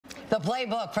The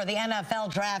playbook for the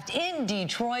NFL draft in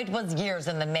Detroit was years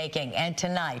in the making, and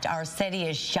tonight our city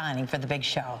is shining for the big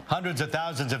show. Hundreds of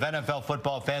thousands of NFL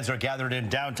football fans are gathered in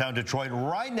downtown Detroit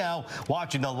right now,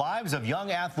 watching the lives of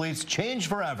young athletes change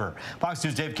forever. Fox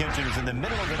News' Dave Kitchen is in the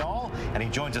middle of it all, and he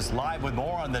joins us live with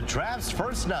more on the draft's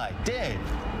first night. Dave.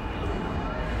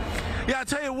 Yeah, I'll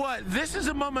tell you what, this is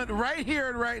a moment right here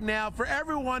and right now for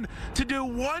everyone to do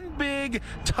one big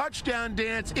touchdown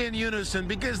dance in unison,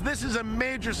 because this is a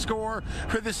major score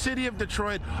for the city of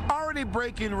Detroit, already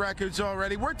breaking records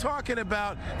already. We're talking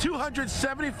about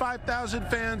 275,000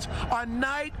 fans on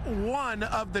night one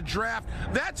of the draft.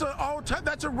 That's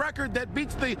a record that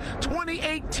beats the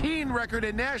 2018 record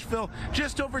in Nashville,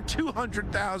 just over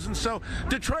 200,000. So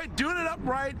Detroit doing it up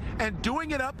right and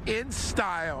doing it up in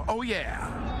style. Oh,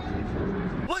 yeah.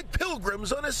 Like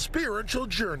pilgrims on a spiritual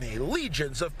journey,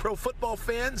 legions of pro football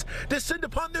fans descend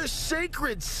upon their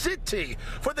sacred city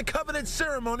for the coveted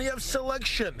ceremony of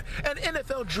selection, an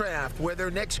NFL draft where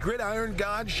their next gridiron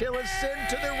god shall ascend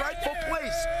to their rightful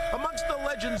place amongst the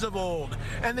legends of old.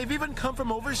 And they've even come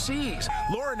from overseas.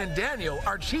 Lauren and Daniel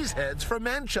are cheeseheads from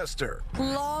Manchester.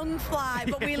 Long flight,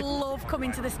 but we love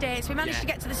coming to the States. We managed to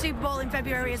get to the Super Bowl in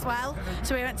February as well,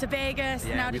 so we went to Vegas,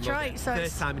 now Detroit. So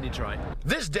first time in Detroit.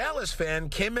 This Dallas fan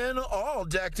came in all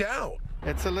decked out.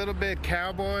 It's a little bit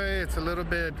cowboy, it's a little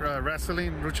bit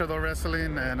wrestling, luchador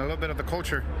wrestling, and a little bit of the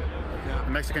culture.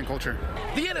 Mexican culture.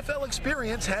 The NFL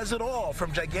experience has it all,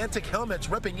 from gigantic helmets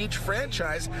repping each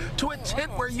franchise to a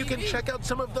tent where you can check out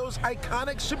some of those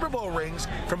iconic Super Bowl rings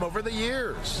from over the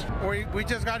years. We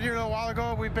just got here a while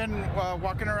ago. We've been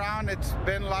walking around. It's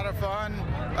been a lot of fun.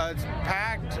 It's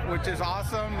packed, which is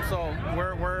awesome. So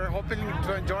we're hoping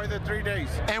to enjoy the 3 days.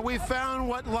 And we found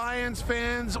what Lions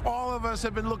fans, all of us,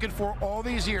 have been looking for all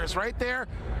these years. Right there,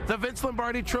 the Vince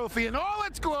Lombardi Trophy in all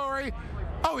its glory.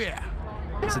 Oh, yeah.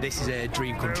 So this is a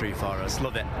dream come true for us.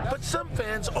 Love it. But some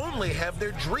fans only have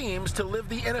their dreams to live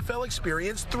the NFL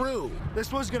experience through.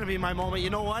 This was going to be my moment.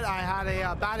 You know what? I had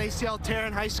a bad ACL tear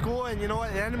in high school, and you know what?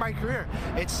 It ended my career.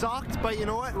 It sucked, but you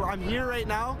know what? I'm here right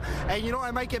now, and you know I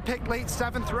might get picked late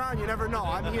 7th round. You never know.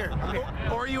 I'm here.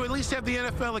 Or you at least have the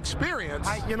NFL experience.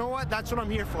 You know what? That's what I'm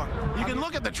here for. You can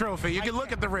look at the trophy. You can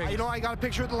look at the ring. You know, I got a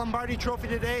picture of the Lombardi Trophy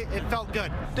today. It felt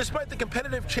good. Despite the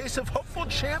competitive chase of hopeful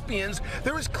champions,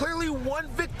 there is clearly one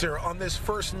victor on this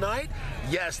first night.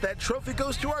 Yes, that trophy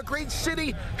goes to our great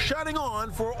city, shining on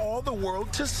for all the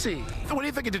world to see. What do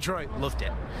you think of Detroit? Loved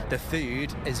it. The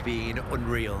food has been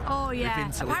unreal. Oh, yeah.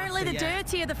 Apparently the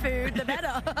dirtier the food, the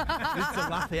better. We've been to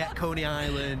Lafayette, Coney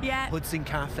Island, Hudson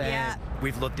Cafe. Yeah.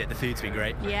 We've loved it. The food's been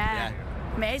great. Yeah.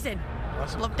 Amazing.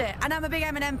 Awesome. Loved it. And I'm a big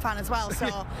M&M fan as well,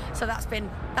 so that's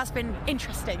been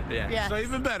interesting. Yeah. So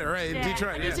even better, right? Yeah.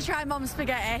 Detroit. I need to try Mom's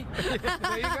spaghetti.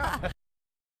 There you go.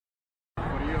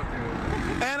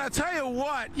 And I'll tell you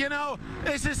what, you know,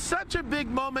 this is such a big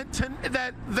moment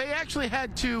that they actually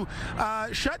had to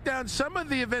shut down some of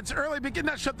the events early,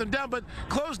 not shut them down, but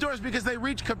close doors because they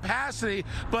reached capacity.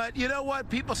 But you know what?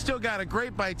 People still got a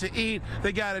great bite to eat.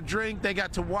 They got a drink. They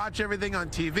got to watch everything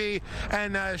on TV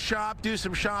and shop, do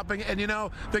some shopping. And, you know,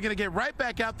 they're going to get right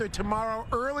back out there tomorrow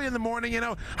early in the morning. You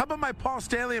know, how about my Paul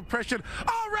Stanley impression?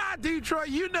 All right, Detroit,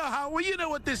 you know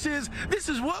what this is. This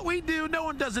is what we do. No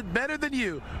one does it better than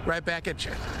you. Right back at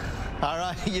you. All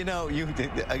right, you know,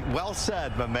 well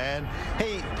said, my man.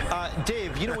 Hey,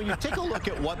 Dave, you know, when you take a look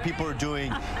at what people are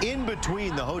doing in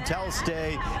between the hotel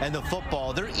stay and the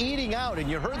football, they're eating out, and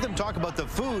you heard them talk about the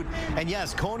food. And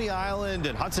yes, Coney Island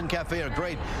and Hudson Cafe are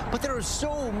great, but there are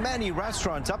so many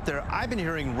restaurants up there. I've been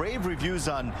hearing rave reviews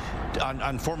on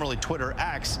formerly Twitter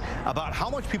X about how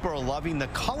much people are loving the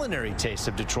culinary taste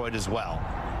of Detroit as well.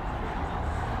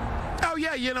 Oh,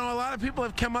 yeah, you know, a lot of people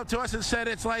have come up to us and said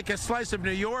it's like a slice of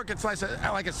New York, it's like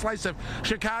a slice of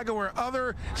Chicago or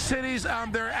other cities.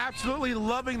 They're absolutely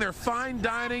loving their fine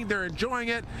dining. They're enjoying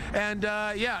it. And,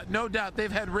 yeah, no doubt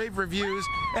they've had rave reviews.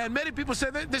 And many people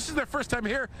say that this is their first time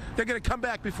here. They're going to come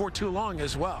back before too long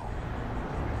as well.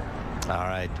 All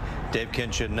right, Dave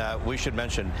Kinchin, we should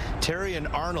mention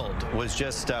Terrion Arnold was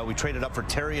just, we traded up for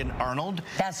Terrion Arnold.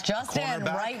 That's just in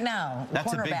right now.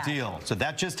 That's a big deal. So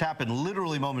that just happened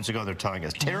literally moments ago, they're telling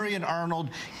us. Terrion Arnold,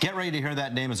 get ready to hear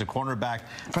that name as a cornerback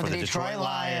for the Detroit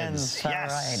Lions.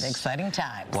 Yes. All right, exciting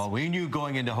times. Well, we knew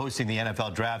going into hosting the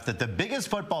NFL draft that the biggest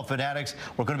football fanatics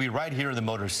were going to be right here in the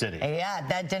Motor City. Yeah,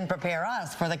 that didn't prepare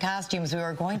us for the costumes we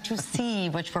were going to see,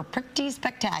 which were pretty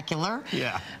spectacular.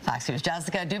 Yeah. Fox News'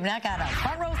 Jessica Dubnak got a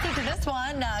front row seat to this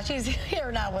one. She's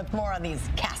here now with more on these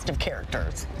cast of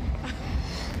characters.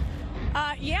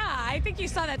 Yeah, I think you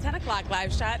saw that 10 o'clock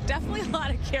live shot. Definitely a lot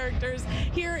of characters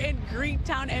here in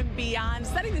Greektown and beyond.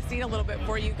 Setting the scene a little bit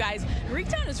for you guys.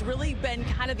 Greektown has really been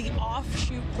kind of the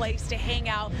offshoot place to hang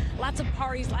out. Lots of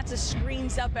parties, lots of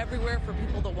screens up everywhere for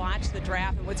people to watch the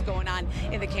draft and what's going on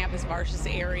in the Campus Martius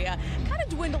area. Kind of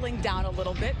dwindling down a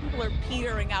little bit. People are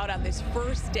petering out on this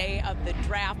first day of the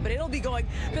draft, but it'll be going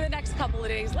for the next couple of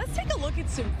days. Let's take a look at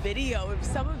some video of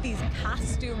some of these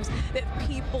costumes that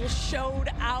people showed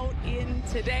out in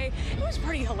today. It was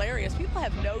pretty hilarious. People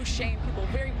have no shame. People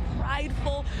very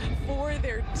prideful for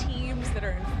their teams that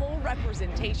are in full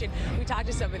representation. We talked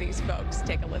to some of these folks.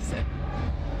 Take a listen.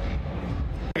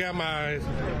 I got my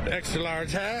extra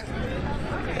large hat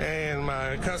and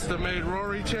my custom made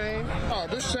Rory chain. Oh,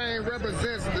 this chain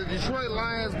represents the Detroit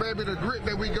Lions, baby, the grit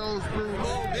that we go through.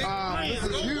 This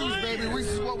is huge, baby. This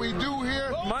is what we do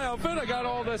here. My outfit, I got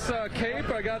all this cape,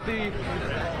 I got the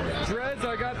dreads,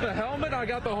 I got the helmet, I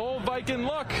got the whole Viking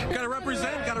look. Gotta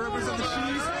represent the cheese. Gotta represent the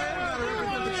cheese.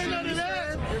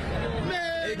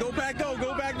 Hey, go back,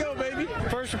 go, baby.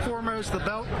 First and foremost, the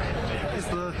belt is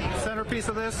the centerpiece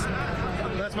of this.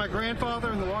 That's my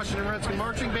grandfather in the Washington Redskins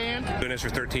marching band. Doing this for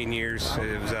 13 years.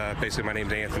 It was basically, my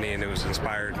name's Anthony, and it was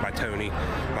inspired by Tony.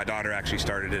 My daughter actually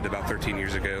started it about 13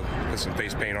 years ago. Put some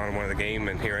face paint on in one of the game,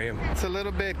 and here I am. It's a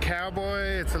little bit cowboy,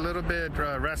 it's a little bit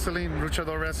wrestling,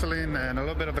 luchador wrestling, and a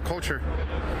little bit of the culture,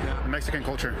 Mexican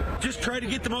culture. Just try to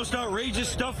get the most outrageous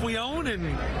stuff we own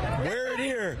and wear it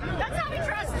here. That's how he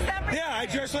dresses every day. Yeah, I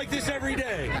dress like this every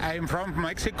day. I'm from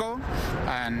Mexico,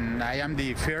 and I am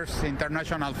the first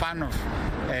international fan of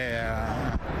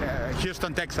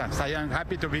Houston, Texas. I am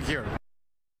happy to be here.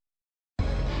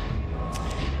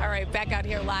 All right, back out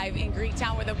here live in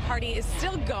Greektown where the party is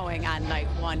still going on night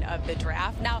one of the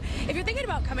draft. Now, if you're thinking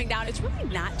about coming down, it's really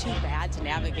not too bad to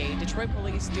navigate. Detroit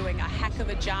police doing a heck of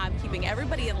a job keeping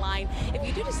everybody in line. If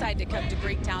you do decide to come to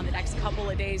Greektown the next couple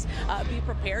of days, be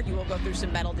prepared. You will go through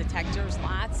some metal detectors,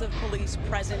 lots of police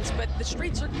presence, but the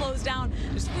streets are closed down.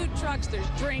 There's food trucks, there's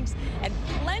drinks, and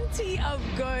plenty of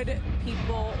good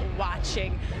people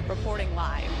watching. Reporting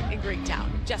live in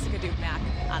Greektown, Jessica Dubnak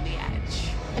on The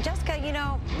Edge. Jessica, you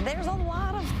know, there's a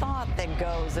lot of thought that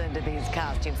goes into these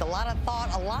costumes, a lot of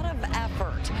thought, a lot of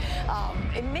effort.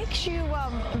 It makes you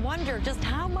wonder just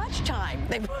how much time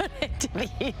they put into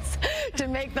these to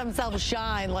make themselves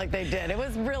shine like they did. It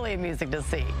was really amusing to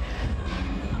see.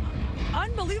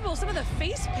 Unbelievable. Some of the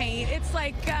face paint, it's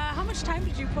like, how much time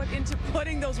did you put into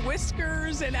putting those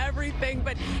whiskers and everything?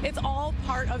 But it's all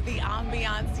part of the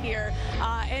ambiance here,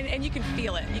 and you can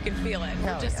feel it. You can feel it.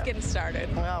 We're just getting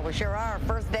started. Well, we sure are.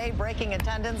 First day breaking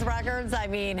attendance records. I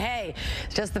mean, hey,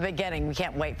 it's just the beginning. We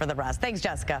can't wait for the rest. Thanks,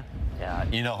 Jessica. Yeah,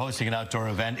 you know, hosting an outdoor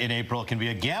event in April can be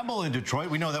a gamble in Detroit.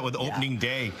 We know that with opening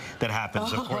day that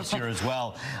happens, of course, here as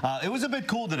well. It was a bit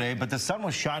cool today, but the sun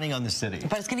was shining on the city.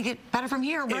 But it's going to get better from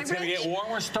here, right, It's going to get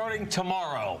warmer starting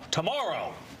tomorrow.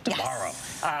 Tomorrow.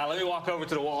 Yes. Let me walk over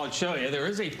to the wall and show you. There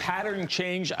is a pattern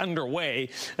change underway.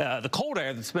 The cold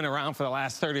air that's been around for the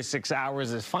last 36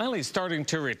 hours is finally starting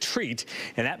to retreat,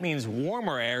 and that means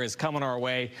warmer air is coming our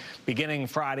way beginning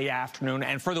Friday afternoon.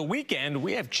 And for the weekend,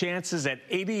 we have chances at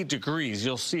 80 degrees.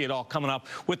 You'll see it all coming up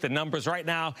with the numbers right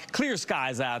now. Clear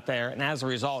skies out there, and as a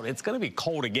result, it's going to be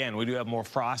cold again. We do have more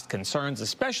frost concerns,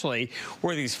 especially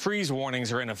where these freeze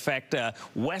warnings are in effect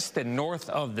west and north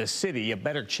of the city. A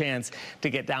better chance to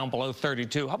get down below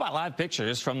 32. How about live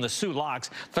pictures from the Sioux Locks?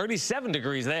 37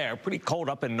 degrees there. Pretty cold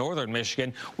up in northern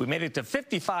Michigan. We made it to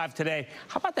 55 today.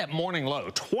 How about that morning low?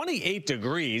 28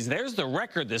 degrees. There's the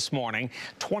record this morning.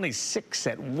 26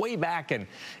 at way back in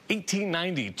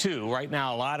 1892. Right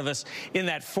now, a lot of us in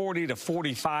that 40 to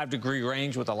 45 degree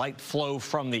range with a light flow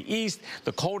from the east.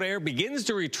 The cold air begins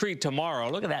to retreat tomorrow.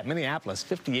 Look at that, Minneapolis,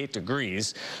 58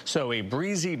 degrees. So a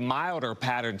breezy, milder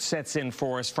pattern sets in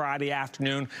for us Friday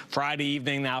afternoon, Friday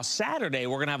evening. Now, Saturday,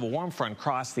 we're going to have a warm front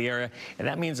cross the area, and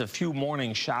that means a few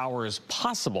morning showers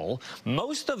possible.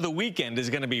 Most of the weekend is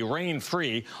going to be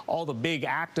rain-free. All the big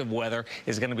active weather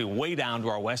is going to be way down to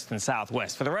our west and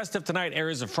southwest. For the rest of tonight,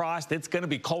 areas of frost. It's going to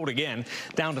be cold again,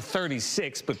 down to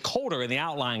 36, but colder in the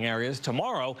outlying areas.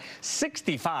 Tomorrow,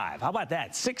 65. How about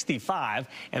that? 65.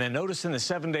 And then notice in the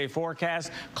 7-day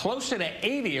forecast, closer to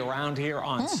 80 around here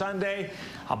on Sunday.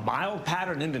 A mild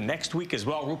pattern into next week as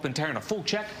well. Rupen Taryn, a full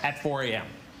check at 4 a.m.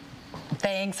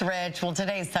 Thanks, Rich. Well,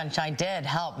 today's sunshine did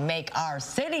help make our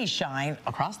city shine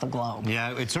across the globe.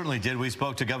 Yeah, it certainly did. We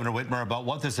spoke to Governor Whitmer about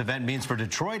what this event means for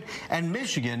Detroit and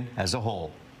Michigan as a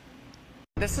whole.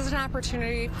 This is an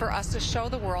opportunity for us to show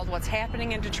the world what's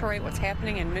happening in Detroit, what's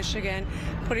happening in Michigan,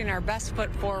 putting our best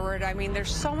foot forward. I mean, there's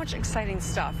so much exciting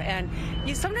stuff, and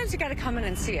sometimes you got to come in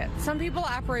and see it. Some people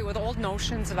operate with old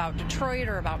notions about Detroit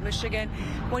or about Michigan.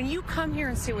 When you come here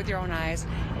and see it with your own eyes,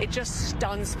 it just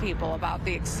stuns people about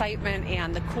the excitement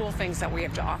and the cool things that we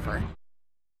have to offer.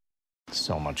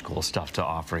 So much cool stuff to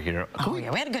offer here. Oh,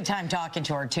 yeah, we had a good time talking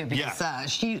to her, too, because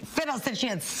she said she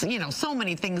had, so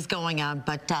many things going on,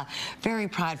 but very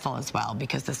prideful as well,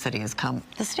 because the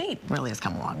state really has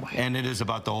come a long way. And it is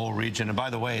about the whole region. And by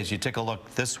the way, as you take a look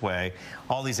this way,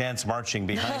 all these ants marching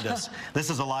behind us. This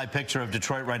is a live picture of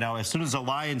Detroit right now. As soon as the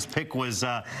Lions pick was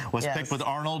picked with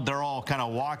Arnold, they're all kind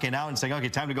of walking out and saying, okay,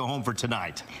 time to go home for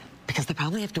tonight. Because they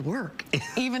probably have to work,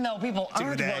 even though people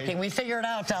aren't working. We figured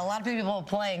out a lot of people are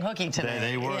playing hooky today.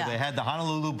 They were. Yeah. They had the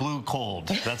Honolulu Blue cold.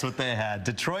 That's what they had.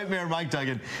 Detroit Mayor Mike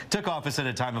Duggan took office at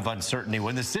a time of uncertainty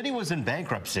when the city was in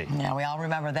bankruptcy. Yeah, we all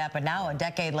remember that. But now, a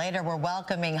decade later, we're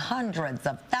welcoming hundreds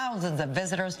of thousands of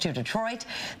visitors to Detroit.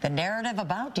 The narrative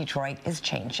about Detroit is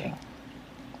changing.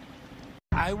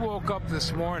 I woke up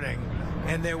this morning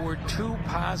and there were 2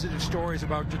 positive stories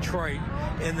about Detroit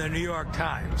in the New York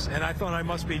Times, and I thought I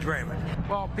must be dreaming.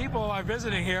 Well, people are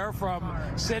visiting here from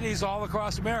cities all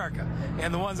across America,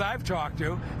 and the ones I've talked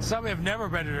to, some have never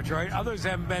been to Detroit, others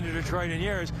haven't been to Detroit in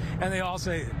years, and they all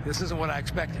say, this isn't what I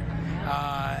expected.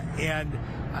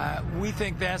 We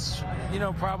think that's,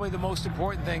 probably the most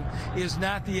important thing is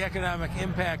not the economic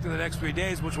impact of the next 3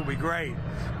 days, which will be great,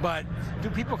 but do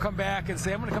people come back and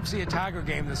say, I'm going to come see a Tiger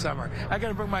game this summer. I got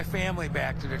to bring my family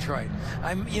back to Detroit.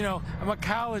 I'm a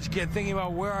college kid thinking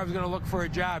about where I was going to look for a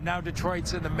job. Now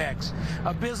Detroit's in the mix.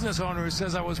 A business owner who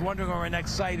says, I was wondering where my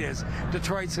next site is.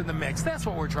 Detroit's in the mix. That's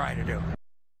what we're trying to do.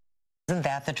 Isn't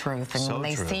that the truth? And when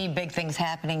they see big things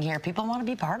happening here, people want to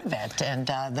be part of it, and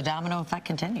the domino effect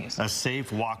continues. A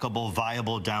safe, walkable,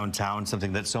 viable downtown,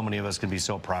 something that so many of us can be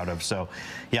so proud of. So,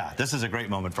 yeah, this is a great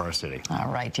moment for our city. All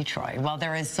right, Detroit. Well,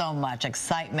 there is so much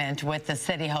excitement with the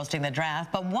city hosting the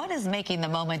draft, but what is making the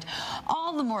moment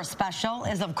all the more special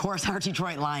is, of course, our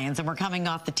Detroit Lions, and we're coming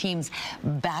off the team's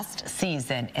best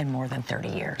season in more than 30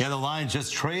 years. Yeah, the Lions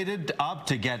just traded up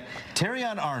to get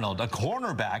Terrion Arnold, a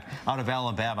cornerback out of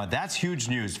Alabama. That's huge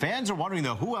news. Fans are wondering,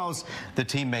 though, who else the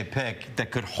team may pick that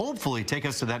could hopefully take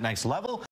us to that next level.